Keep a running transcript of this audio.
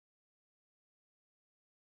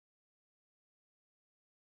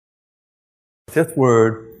This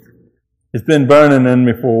word has been burning in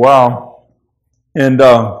me for a while. And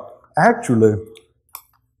actually,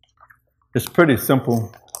 it's pretty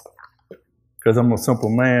simple because I'm a simple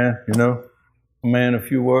man, you know, a man of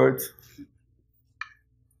few words.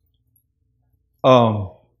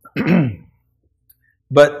 But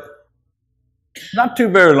not too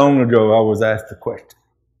very long ago, I was asked a question.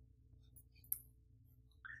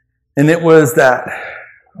 And it was that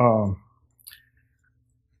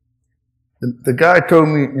the guy told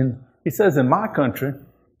me, he says, in my country,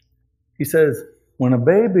 he says, when a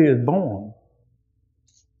baby is born,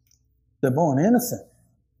 they're born innocent.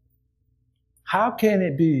 How can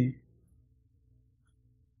it be,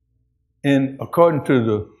 according to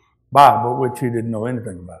the Bible, which he didn't know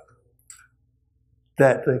anything about,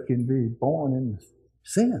 that they can be born in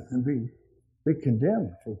sin and be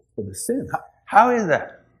condemned for the sin? How is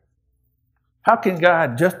that? How can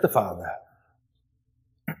God justify that?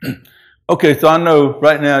 Okay, so I know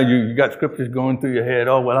right now you got scriptures going through your head.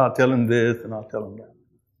 Oh, well, I'll tell him this and I'll tell him that.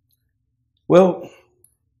 Well,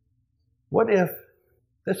 what if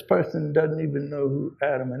this person doesn't even know who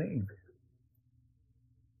Adam and Eve is?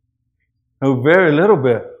 Know very little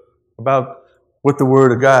bit about what the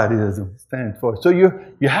Word of God is and stands for. So you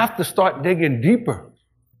have to start digging deeper.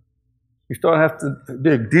 You have to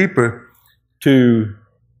dig deeper to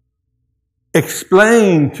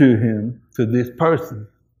explain to him, to this person,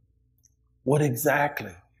 what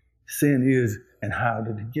exactly sin is and how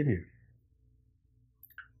did it get here.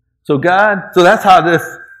 So that's how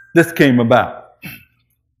this came about.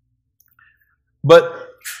 But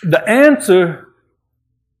the answer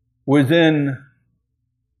was the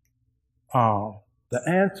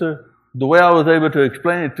way I was able to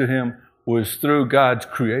explain it to him was through God's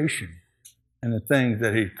creation and the things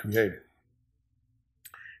that He created.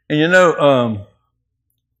 And you know,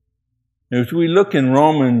 if we look in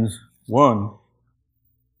Romans 1,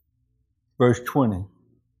 verse 20,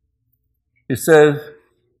 it says,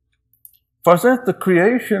 "For since the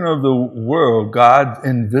creation of the world, God's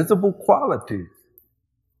invisible qualities,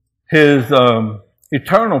 His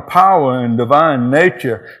eternal power and divine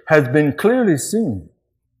nature has been clearly seen,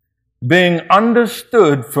 being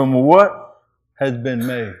understood from what has been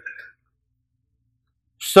made,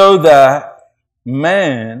 so that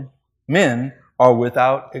men are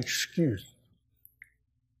without excuse."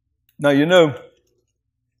 Now, you know,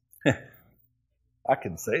 I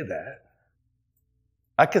can say that.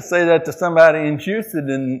 I could say that to somebody in Houston,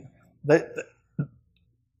 and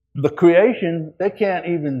the creation, they can't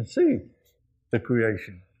even see the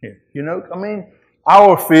creation here. You know, I mean,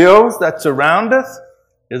 our fields that surround us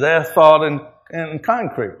is asphalt and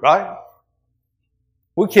concrete, right?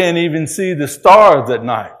 We can't even see the stars at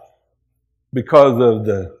night because of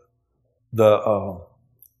the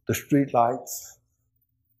street lights,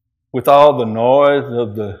 with all the noise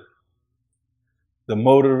of the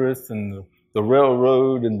motorists and the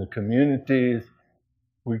railroad and the communities.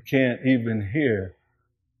 We can't even hear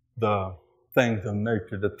the things of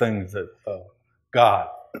nature, the things that God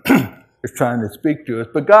is trying to speak to us.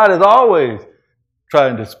 But God is always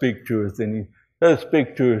trying to speak to us, and He does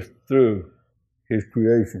speak to us through His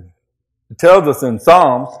creation. It tells us in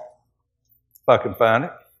Psalms, if I can find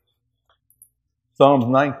it, Psalms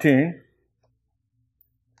 19,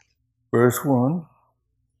 verse 1.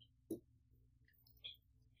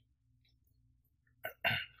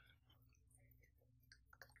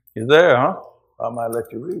 You're there, huh? I might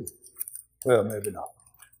let you read. Well, maybe not.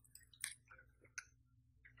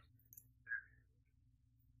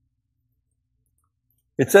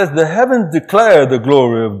 It says, "The heavens declare the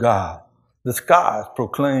glory of God. The skies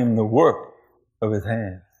proclaim the work of His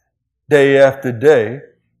hands. Day after day,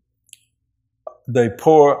 they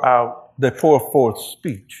pour forth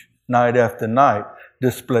speech. Night after night,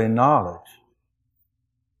 display knowledge.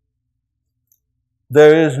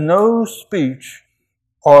 There is no speech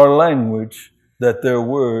or language that their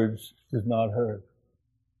words is not heard."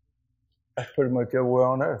 That's pretty much everywhere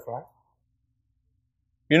on earth, right?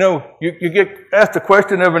 You know, you get asked a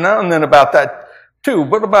question every now and then about that too.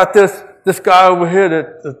 What about this guy over here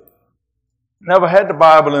that never had the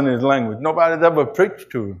Bible in his language? Nobody's ever preached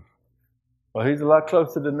to him. Well, he's a lot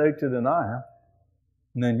closer to nature than I am,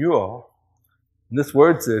 and than you are. And this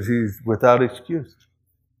word says he's without excuse.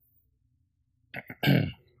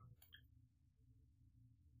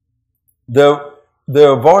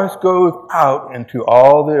 Their voice goes out into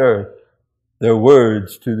all the earth, their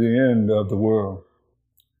words to the end of the world.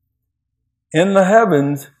 In the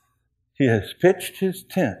heavens, He has pitched His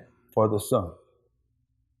tent for the sun,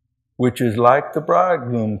 which is like the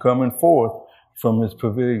bridegroom coming forth from his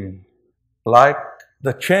pavilion, like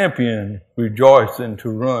the champion rejoicing to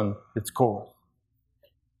run its course.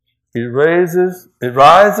 It rises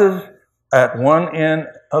at one end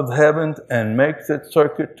of the heavens and makes its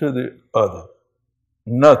circuit to the other.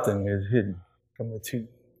 Nothing is hidden from its heat.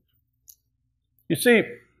 You see,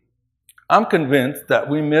 I'm convinced that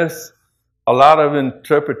we miss a lot of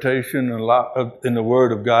interpretation in the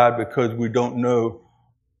Word of God because we don't know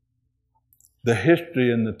the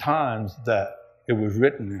history and the times that it was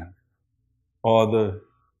written in, or the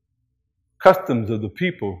customs of the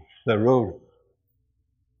people that wrote it.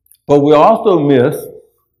 But we also miss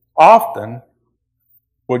often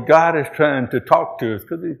what God is trying to talk to us,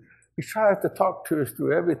 because He tries to talk to us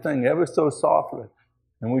through everything ever so softly,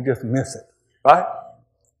 and we just miss it, right?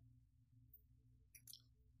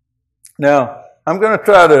 Now, I'm going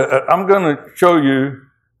to show you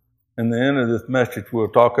in the end of this message, we'll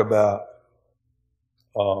talk about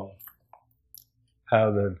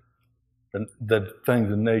how the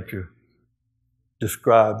things in nature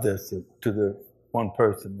describe this to the one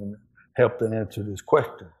person and help to answer this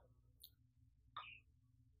question.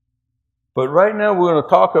 But right now we're going to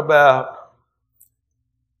talk about,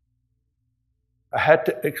 I had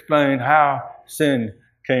to explain how sin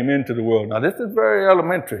came into the world. Now this is very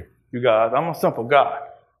elementary, you guys. I'm a simple guy,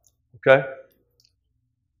 okay?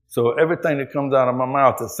 So everything that comes out of my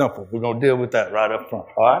mouth is simple. We're going to deal with that right up front,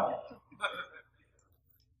 all right?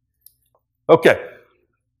 Okay.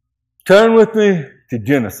 Turn with me to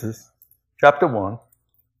Genesis chapter 1,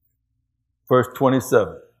 verse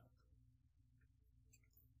 27.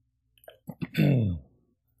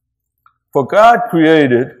 For God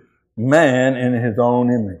created man in His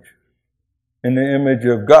own image. In the image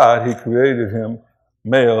of God, He created him,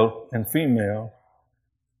 male and female,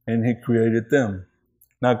 and He created them.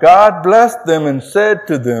 Now God blessed them and said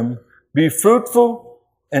to them, be fruitful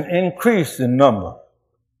and increase in number.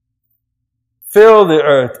 Fill the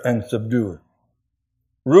earth and subdue it.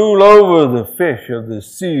 Rule over the fish of the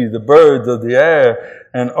sea, the birds of the air,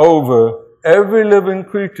 and over every living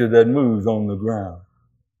creature that moves on the ground.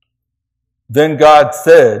 Then God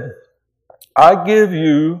said, I give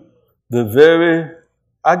you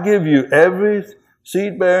every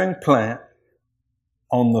seed-bearing plant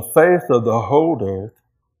on the face of the whole earth,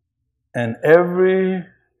 and every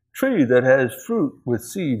tree that has fruit with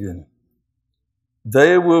seed in it.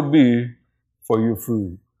 They will be for your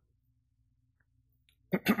food.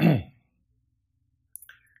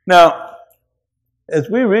 Now, if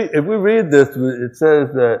we read this, it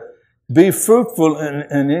says that be fruitful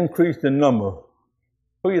and increase in number.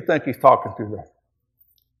 Who do you think He's talking to there?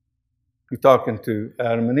 He's talking to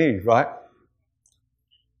Adam and Eve, right?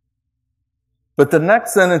 But the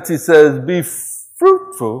next sentence He says, be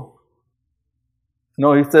fruitful.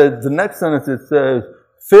 No, He said, the next sentence it says,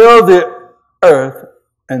 fill the earth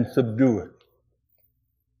and subdue it.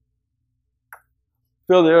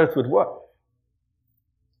 Fill the earth with what?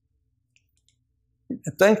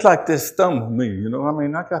 Things like this stumble me, you know. I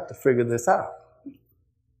mean, I got to figure this out.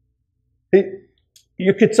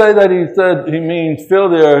 You could say that he means fill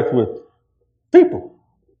the earth with people,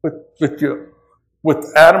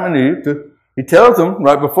 with Adam and Eve. He tells them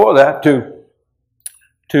right before that to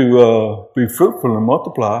be fruitful and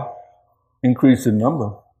multiply, increase in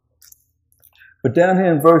number. But down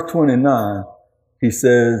here in verse 29, He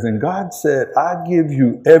says, and God said, I give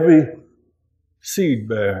you every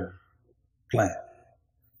seed-bearing plant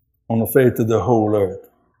on the face of the whole earth.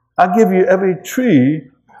 I give you every tree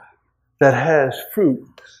that has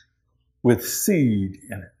fruit with seed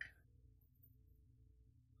in it.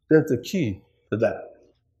 That's the key to that.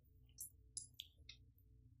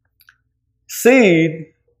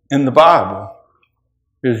 Seed in the Bible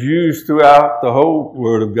is used throughout the whole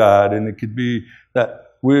Word of God, and it could be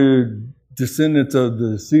that we're descendants of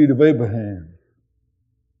the seed of Abraham.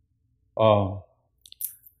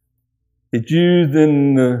 It's used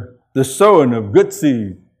in the sowing of good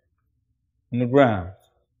seed in the ground.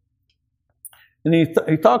 And he's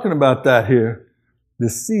talking about that here. The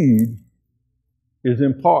seed is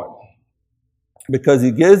important because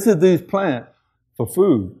He gives us these plants for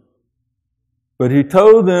food. But He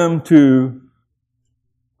told them to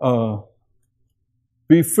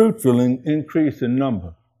be fruitful and increase in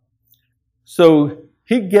number. So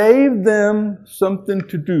He gave them something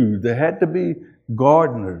to do. They had to be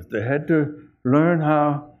gardeners. They had to learn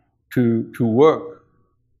how to work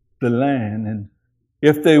the land. And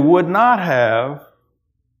if they would not have,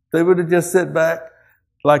 they would have just sat back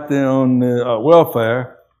like they're on the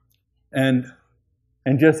welfare and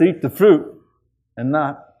just eat the fruit and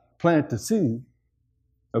not plant the seed.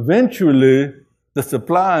 Eventually, the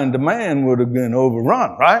supply and demand would have been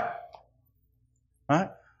overrun, right? Right?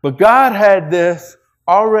 But God had this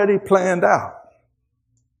already planned out.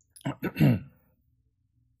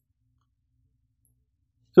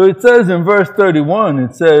 So it says in verse 31,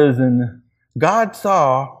 it says, and God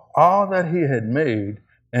saw all that he had made,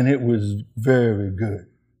 and it was very good.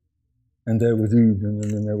 And there was evening,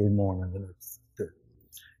 and then there was morning. And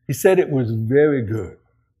he said it was very good.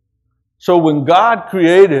 So when God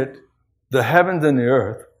created the heavens and the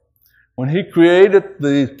earth, when he created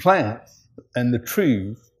the plants and the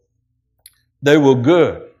trees, they were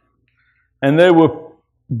good. And they were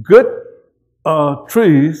good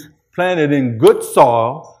trees planted in good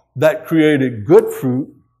soil that created good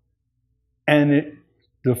fruit, and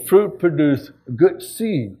the fruit produced good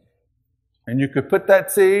seed. And you could put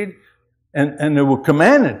that seed, and they were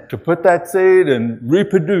commanded to put that seed and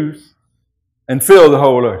reproduce and fill the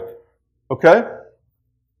whole earth. Okay?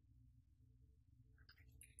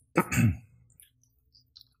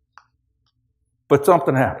 But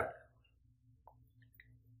something happened.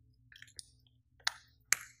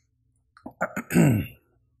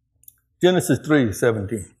 Genesis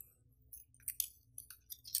 3:17.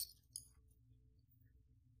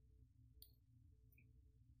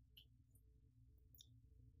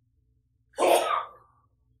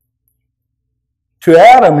 To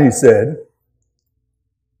Adam, he said,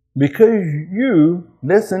 because you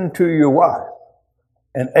listened to your wife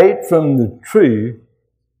and ate from the tree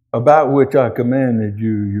about which I commanded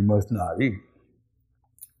you, you must not eat.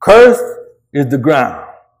 Cursed is the ground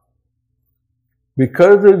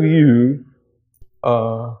because of you,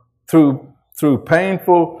 through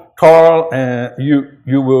painful toil, and you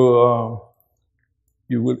will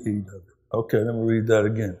eat of it. Okay, let me read that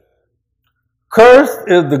again. Cursed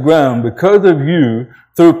is the ground because of you,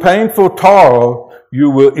 through painful toil you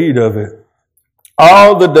will eat of it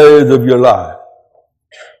all the days of your life.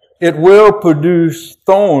 It will produce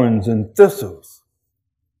thorns and thistles,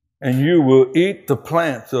 and you will eat the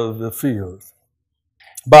plants of the fields.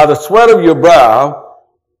 By the sweat of your brow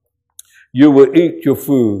you will eat your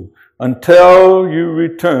food until you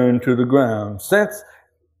return to the ground, since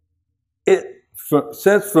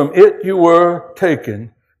from it you were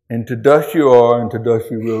taken, and to dust you are, and to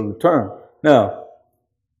dust you will return. Now,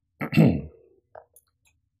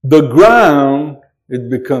 the ground has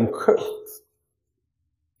become cursed.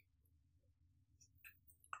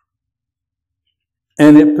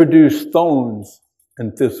 And it produced thorns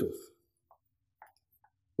and thistles.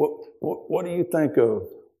 What do you think of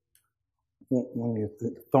when you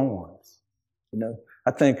think thorns? You know,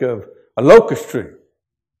 I think of a locust tree.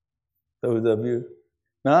 Those of you.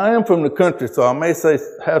 Now, I am from the country, so I may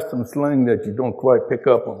have some slang that you don't quite pick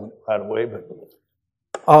up on right away, but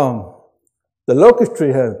the locust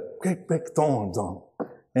tree has great big thorns on it.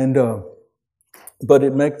 And but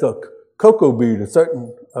it makes a cocoa bean. A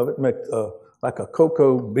certain of it makes like a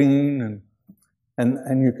cocoa bean,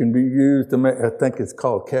 and you can be used to make. I think it's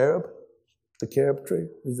called carob. The carob tree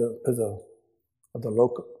is the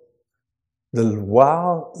local. The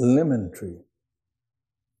wild lemon tree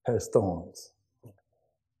has thorns.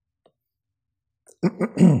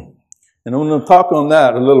 And I'm going to talk on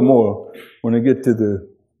that a little more when I get to the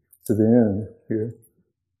end here.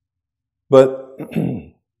 But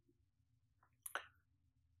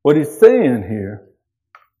what he's saying here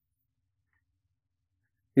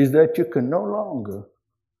is that you can no longer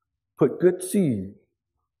put good seed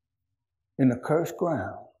in a cursed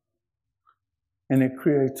ground, and it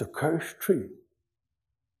creates a cursed tree,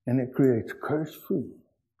 and it creates cursed fruit,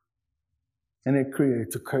 and it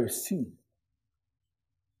creates a cursed seed.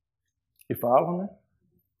 You follow me?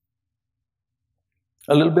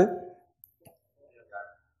 A little bit?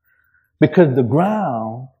 Because the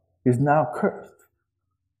ground is now cursed.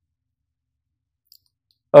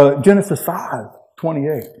 Genesis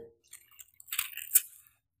 5:28.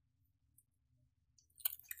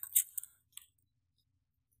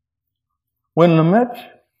 When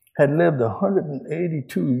Lamech had lived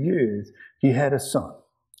 182 years, he had a son.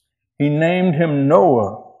 He named him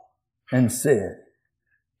Noah and said,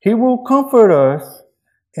 he will comfort us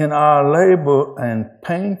in our labor and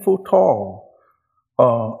painful toil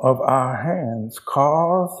of our hands,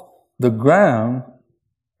 caused by the ground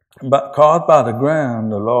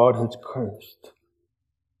the Lord has cursed.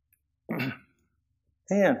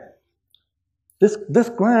 And this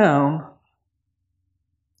ground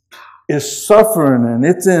is suffering, and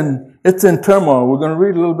it's in turmoil. We're going to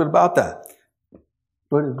read a little bit about that.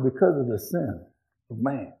 But it's because of the sin of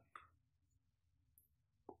man.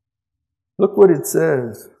 Look what it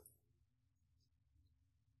says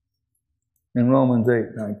in Romans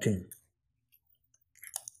 8:19.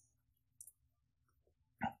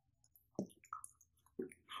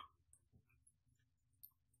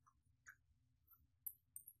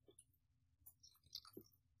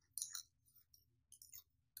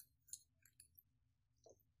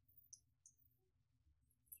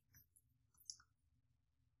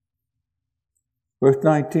 Verse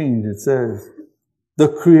 19, it says, the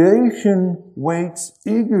creation waits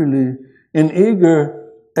eagerly in eager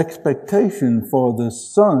expectation for the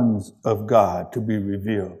sons of God to be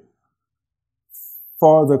revealed.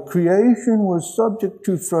 For the creation was subject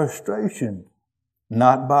to frustration,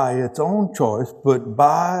 not by its own choice, but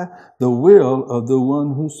by the will of the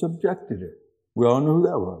one who subjected it. We all know who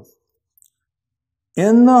that was.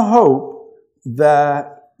 In the hope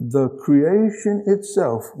that the creation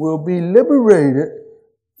itself will be liberated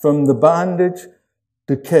from the bondage,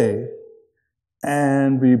 decay,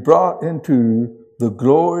 and be brought into the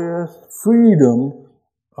glorious freedom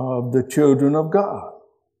of the children of God.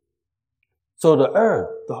 So the earth,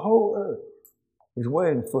 the whole earth, is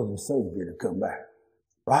waiting for the Savior to come back,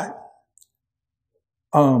 right?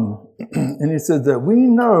 And he says that we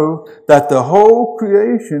know that the whole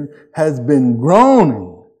creation has been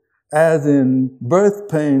groaning, as in birth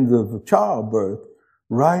pains of childbirth,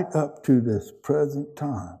 right up to this present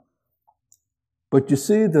time. But you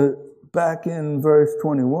see that back in verse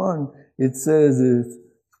 21, it says it's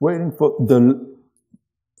waiting for the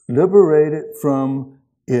liberated from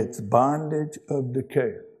its bondage of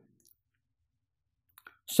decay.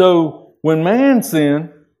 So when man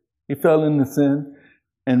sinned, he fell into sin,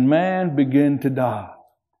 and man began to die.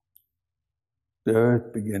 The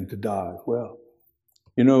earth began to die as well.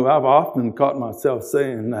 You know, I've often caught myself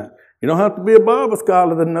saying that. You don't have to be a Bible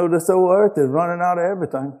scholar to know this whole earth is running out of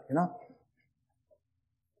everything, you know.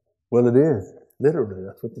 Well, it is. Literally,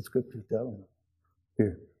 that's what the scripture's telling us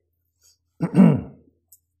here.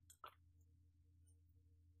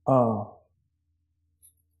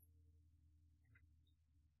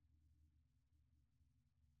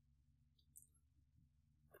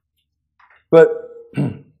 But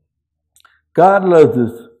God loves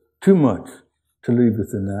us too much to leave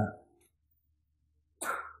us in that.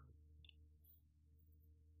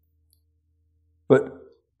 But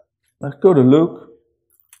let's go to Luke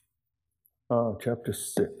chapter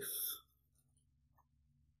 6.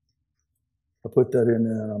 I put that in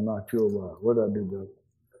there and I'm not sure why. What did I do, brother?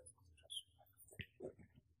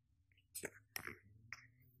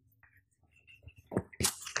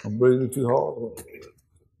 I'm breathing too hard.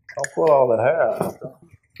 I'll pull all that hair out.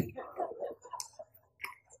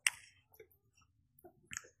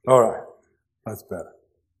 All right. That's better.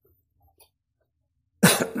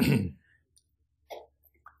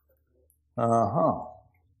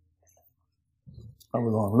 I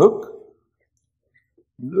was on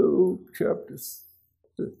Luke chapter 6.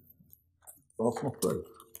 Lost my place.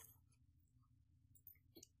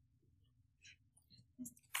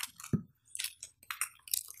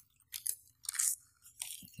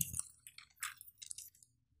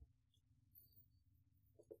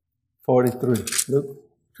 Luke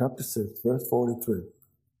chapter 6, verse 43.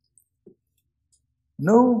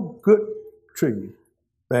 No good tree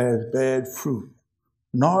bears bad fruit,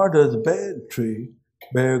 nor does bad tree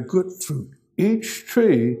bear good fruit. Each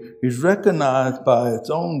tree is recognized by its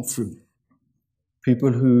own fruit.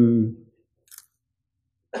 People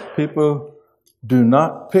do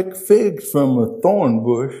not pick figs from a thorn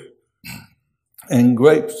bush and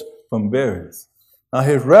grapes from berries. Now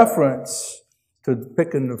his reference to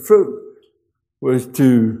picking the fruit was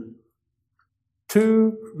to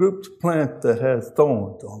two groups of plants that has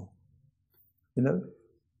thorns on them, you know?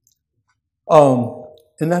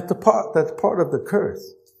 And that's part of the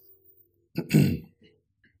curse.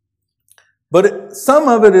 But some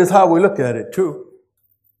of it is how we look at it too,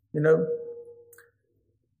 you know?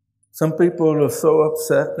 Some people are so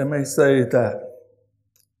upset, they may say that,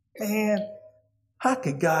 man, how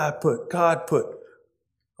could God put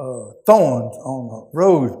thorns on a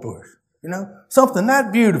rose bush? You know, something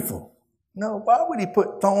that beautiful. No, why would he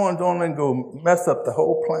put thorns on it and go mess up the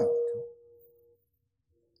whole plant?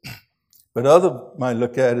 But others might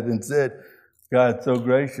look at it and said, God's so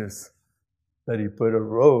gracious that he put a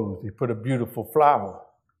rose, he put a beautiful flower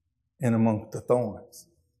in amongst the thorns.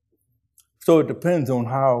 So it depends on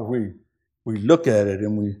how we look at it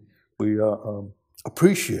and we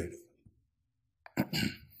appreciate it.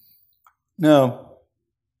 Now,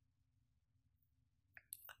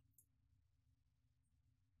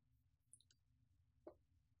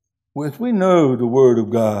 as we know the Word of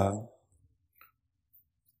God,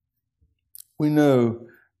 we know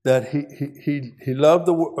that he loved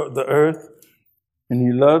the earth, and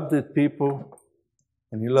he loved his people,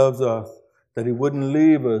 and he loves us, that he wouldn't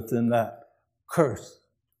leave us in that curse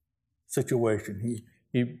situation.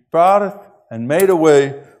 He brought us and made a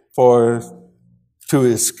way for us to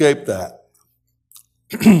escape that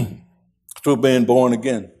through being born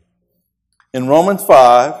again. In Romans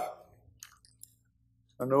 5,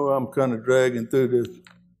 I know I'm kind of dragging through this,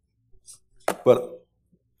 but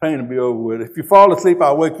Pain will be over with. If you fall asleep,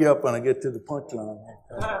 I'll wake you up when I get to the punchline.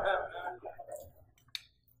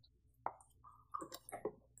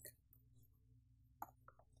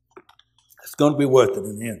 It's going to be worth it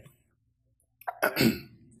in the end.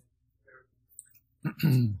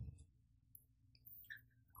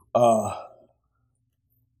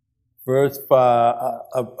 Verse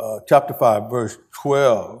 5, chapter 5, verse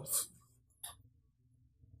 12.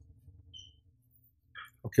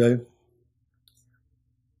 Okay.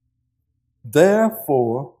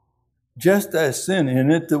 Therefore, just as sin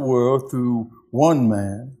entered the world through one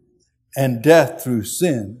man, and death through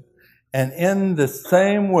sin, and in the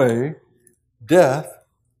same way, death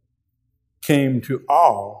came to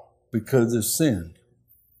all because of sin.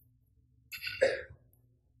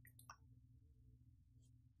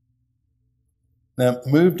 Now,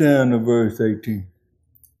 move down to verse 18.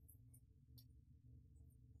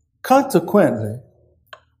 Consequently,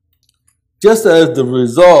 just as the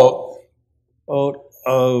result of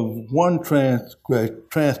one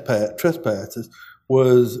trespasses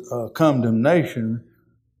was condemnation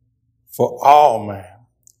for all men,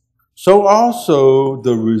 so also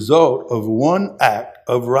the result of one act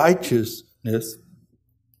of righteousness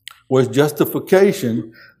was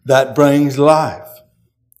justification that brings life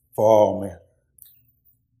for all men.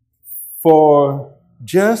 For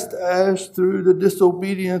just as through the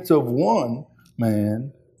disobedience of one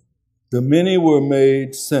man, the many were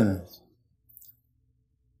made sinners,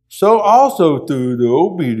 so also through the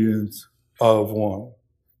obedience of one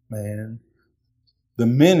man, the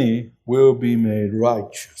many will be made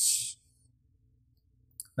righteous.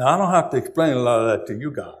 Now, I don't have to explain a lot of that to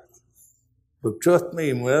you guys, but trust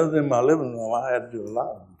me, when I was in my living room, I had to do a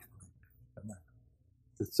lot of it.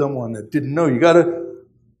 To someone that didn't know, you got to,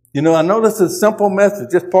 I know this is a simple message,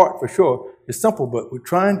 this part for sure. It's simple, but we're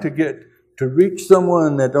trying to reach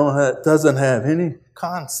someone that doesn't have any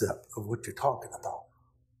concept of what you're talking about.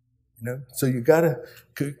 So you got to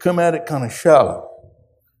come at it kind of shallow.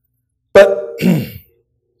 But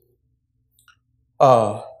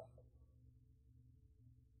go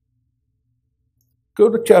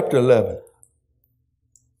to chapter 11.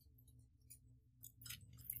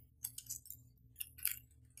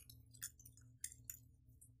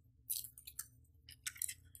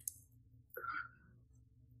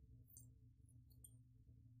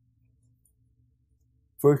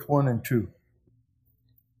 Verse 1 and 2.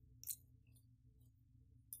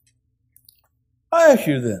 I ask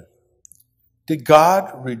you then, did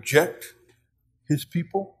God reject his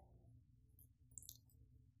people?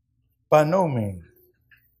 By no means.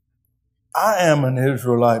 I am an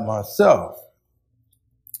Israelite myself,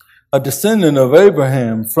 a descendant of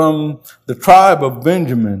Abraham from the tribe of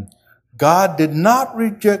Benjamin. God did not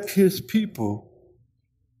reject his people,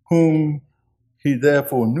 whom he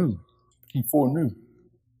therefore knew. He foreknew.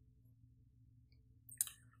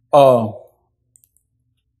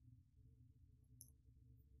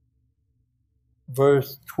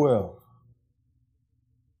 Verse 12.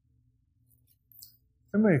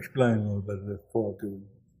 Let me explain a little bit of this before I do.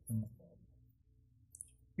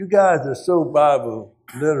 You guys are so Bible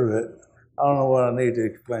literate, I don't know what I need to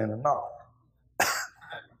explain or not.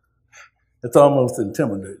 It's almost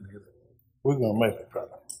intimidating. We're going to make it,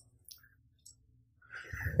 brother.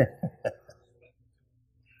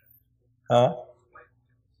 Huh?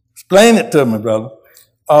 Explain it to me, brother.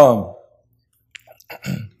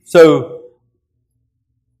 So,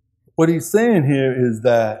 what he's saying here is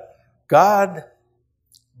that God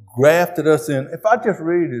grafted us in. If I just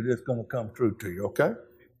read it, it's going to come true to you, okay?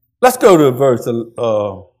 Let's go to verse,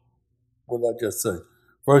 what did I just say?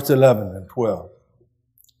 Verse 11 and 12.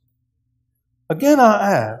 Again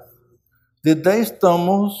I ask, did they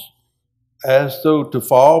stumble as though to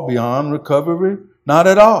fall beyond recovery? Not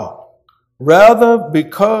at all. Rather,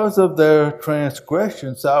 because of their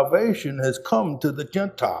transgression, salvation has come to the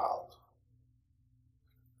Gentiles.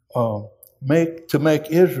 To make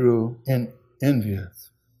Israel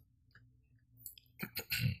envious.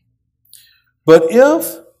 But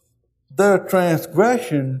if their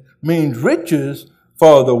transgression means riches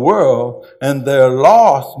for the world, and their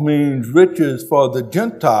loss means riches for the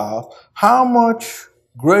Gentiles, how much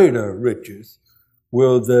greater riches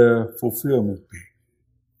will their fulfillment be?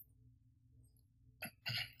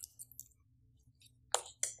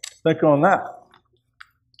 Think on that.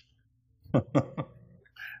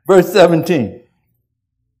 Verse 17.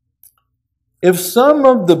 If some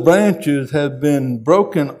of the branches have been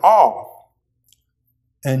broken off,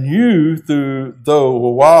 and you, though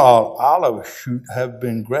a wild olive shoot, have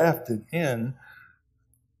been grafted in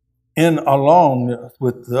along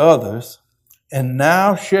with the others, and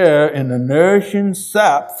now share in the nourishing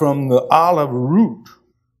sap from the olive root,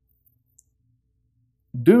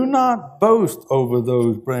 Do not boast over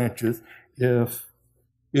those branches.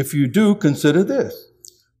 If you do, consider this.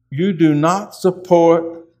 You do not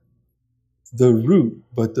support the root,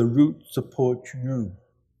 but the root supports you.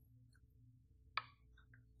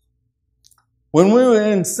 When we were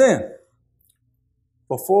in sin,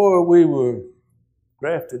 before we were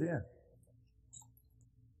grafted in,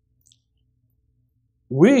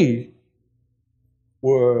 we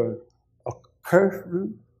were a cursed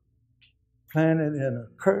root planted in a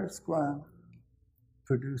cursed ground,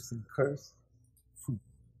 producing cursed fruit.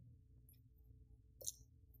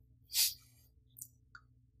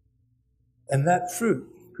 And that fruit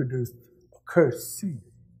produced a cursed seed.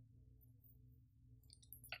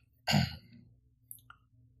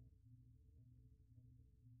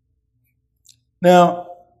 Now,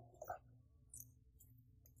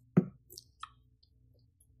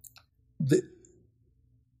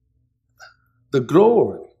 the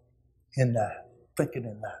glory in that, thinking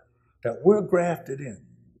in that we're grafted in.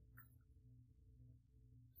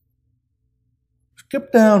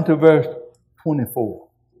 Skip down to verse 24.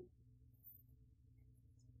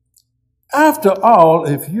 After all,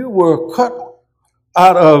 if you were cut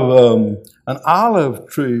out of an olive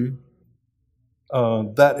tree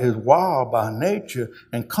that is wild by nature,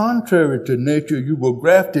 and contrary to nature, you were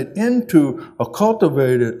grafted into a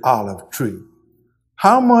cultivated olive tree,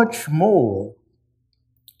 how much more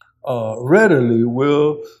readily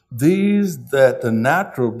will these that the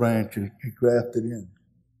natural branches be grafted in?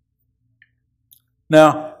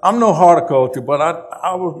 Now, I'm no horticulture, but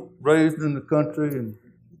I was raised in the country, and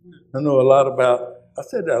I know a lot about, I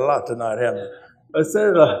said that a lot tonight, haven't I?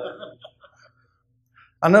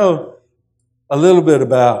 I know a little bit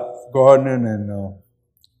about gardening and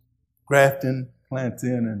grafting plants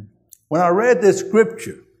in. And when I read this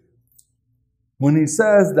scripture, when he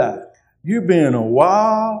says that, you being a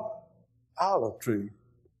wild olive tree,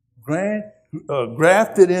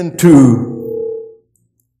 grafted into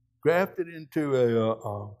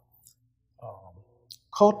a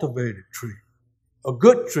cultivated tree, a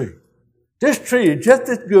good tree. This tree is just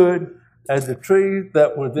as good as the trees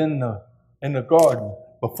that was in the garden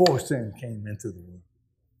before sin came into the world.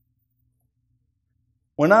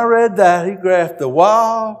 When I read that, he grafted a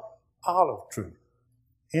wild olive tree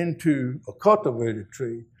into a cultivated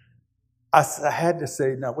tree, I had to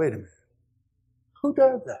say, now wait a minute. Who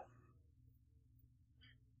does that?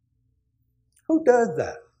 Who does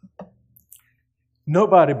that?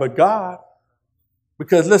 Nobody but God.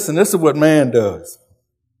 Because listen, this is what man does.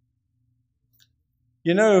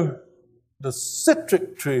 You know, the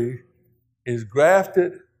citric tree is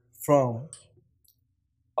grafted from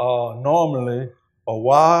normally a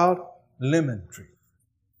wild lemon tree.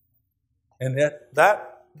 And that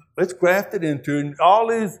it's grafted into, and all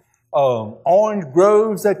these orange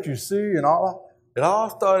groves that you see and all that, it all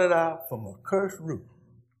started out from a cursed root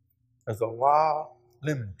as a wild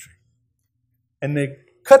lemon tree. And they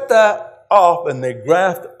cut that off and they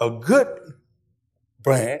graft a good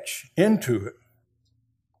branch into it.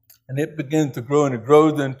 And it begins to grow, and it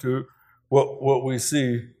grows into what we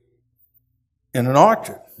see in an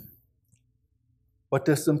orchard. But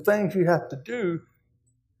there's some things you have to do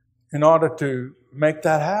in order to make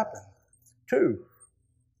that happen, too.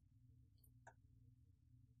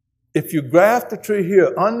 If you graft the tree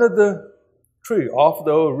here under the tree, off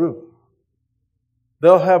the old root,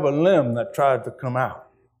 they'll have a limb that tries to come out.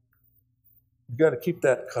 You've got to keep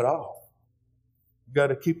that cut off. You've got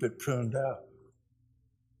to keep it pruned out.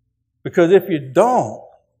 Because if you don't,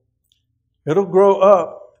 it'll grow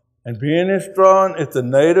up, and being it's a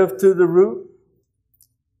native to the root,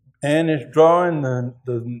 and it's drawing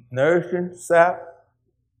the nourishing sap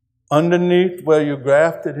underneath where you're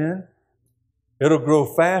grafted in. It'll grow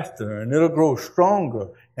faster, and it'll grow stronger,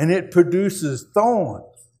 and it produces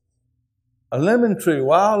thorns. A lemon tree,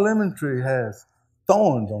 wild lemon tree, has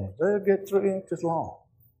thorns on it. They'll get 3 inches long.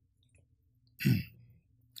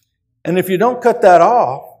 And if you don't cut that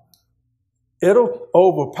off, it'll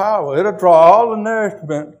overpower, it'll draw all the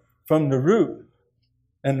nourishment from the root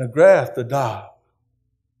and the grass to die.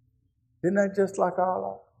 Isn't that just like our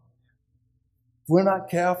life? If we're not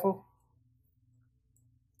careful,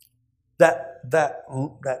 that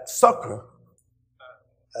sucker,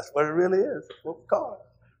 that's what it really is, what we call it,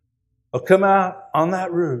 will come out on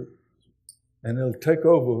that root, and it'll take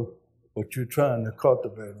over what you're trying to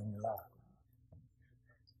cultivate in your life.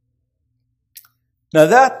 Now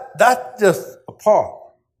that's just a part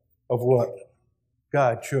of what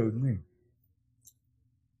God showed me.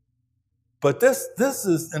 But this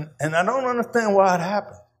is, and I don't understand why it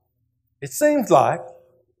happened. It seems like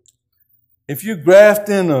if you graft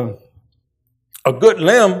in a good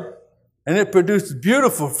limb, and it produces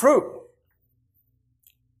beautiful fruit.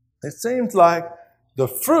 It seems like the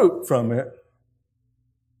fruit from it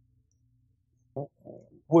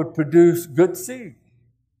would produce good seed,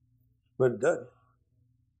 but it doesn't.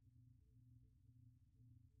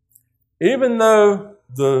 Even though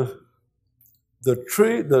the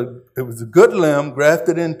tree, it was a good limb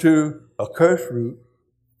grafted into a cursed root,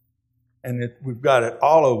 and we've got it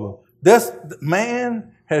all over. This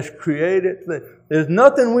man has created. There's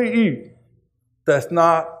nothing we eat that's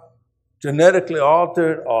not genetically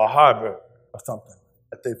altered or hybrid or something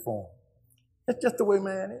that they form. It's just the way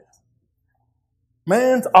man is.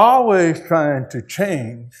 Man's always trying to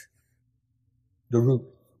change the root.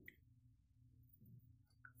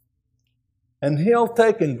 And he'll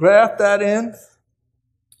take and graft that in,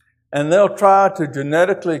 and they'll try to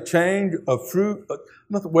genetically change a fruit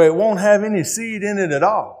where it won't have any seed in it at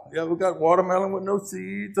all. Yeah, we've got watermelon with no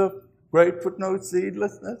seeds, a grape with no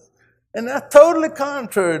seedlessness. And that's totally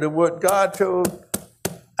contrary to what God told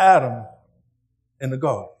Adam in the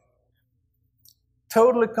garden.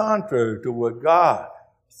 Totally contrary to what God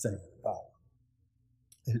said about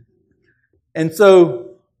it. And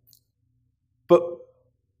so, but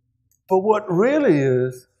what really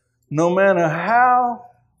is, no matter how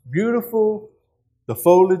beautiful the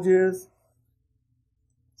foliage is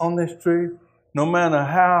on this tree, no matter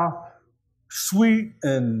how sweet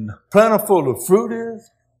and plentiful the fruit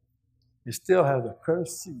is, it still has a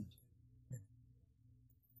cursed seed.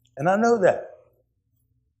 And I know that.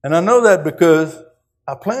 And I know that because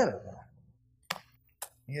I planted one.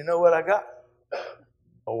 You know what I got?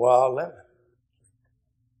 A wild lemon.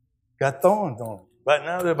 Got thorns on it. Right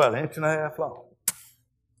now they're about 1.5 inches long.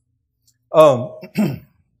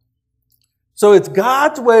 So it's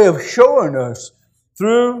God's way of showing us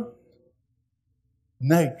through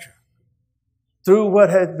nature, through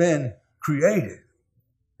what has been created.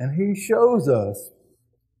 And he shows us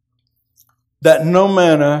that no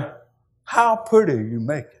matter how pretty you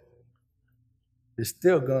make it, it's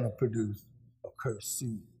still going to produce a cursed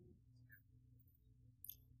seed.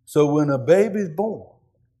 So when a baby's born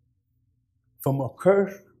from a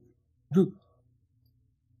cursed root,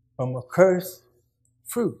 from a cursed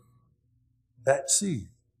fruit, that seed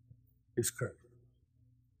is cursed.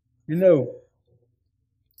 You know,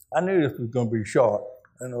 I knew this was going to be short.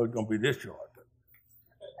 I know it's going to be this short.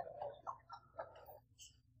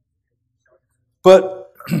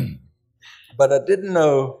 But I didn't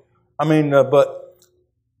know, but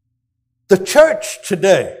the church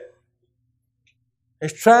today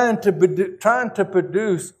is trying to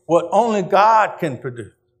produce what only God can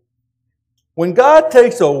produce. When God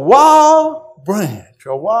takes a wild branch,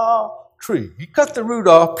 a wild tree, he cuts the root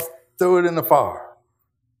off, throw it in the fire.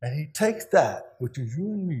 And he takes that, which is you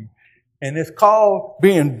and me, and it's called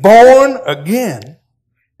being born again,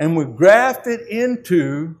 and we graft it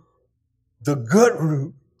into the good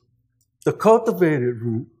root, the cultivated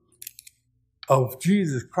root of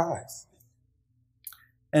Jesus Christ.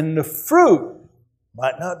 And the fruit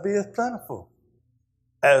might not be as plentiful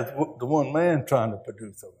as the one man trying to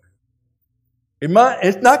produce over here.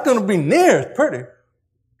 It's not going to be near as pretty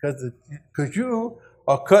because you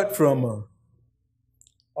are cut from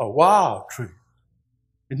a wild tree.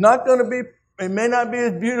 It's not going to be, it may not be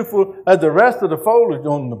as beautiful as the rest of the foliage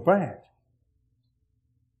on the branch.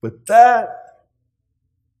 But that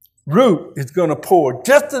root is going to pour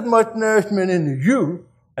just as much nourishment into you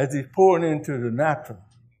as he's pouring into the natural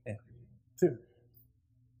too.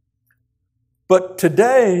 But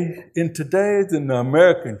today, in the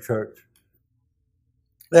American church,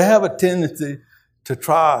 they have a tendency to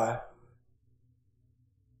try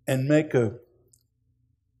and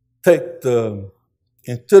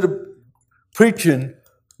instead of preaching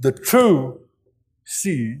the true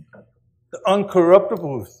seed, the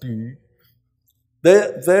uncorruptible seed,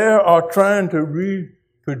 they are trying to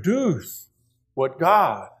reproduce what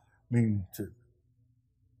God means to.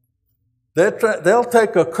 They'll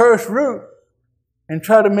take a cursed root and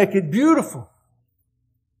try to make it beautiful.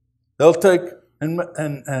 They'll take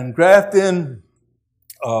and graft in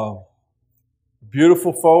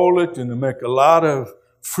beautiful foliage and they make a lot of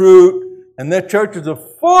fruit, and their churches are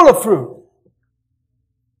full of fruit.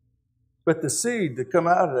 But the seed that come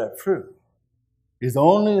out of that fruit is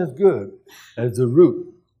only as good as the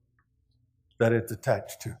root that it's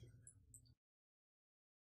attached to.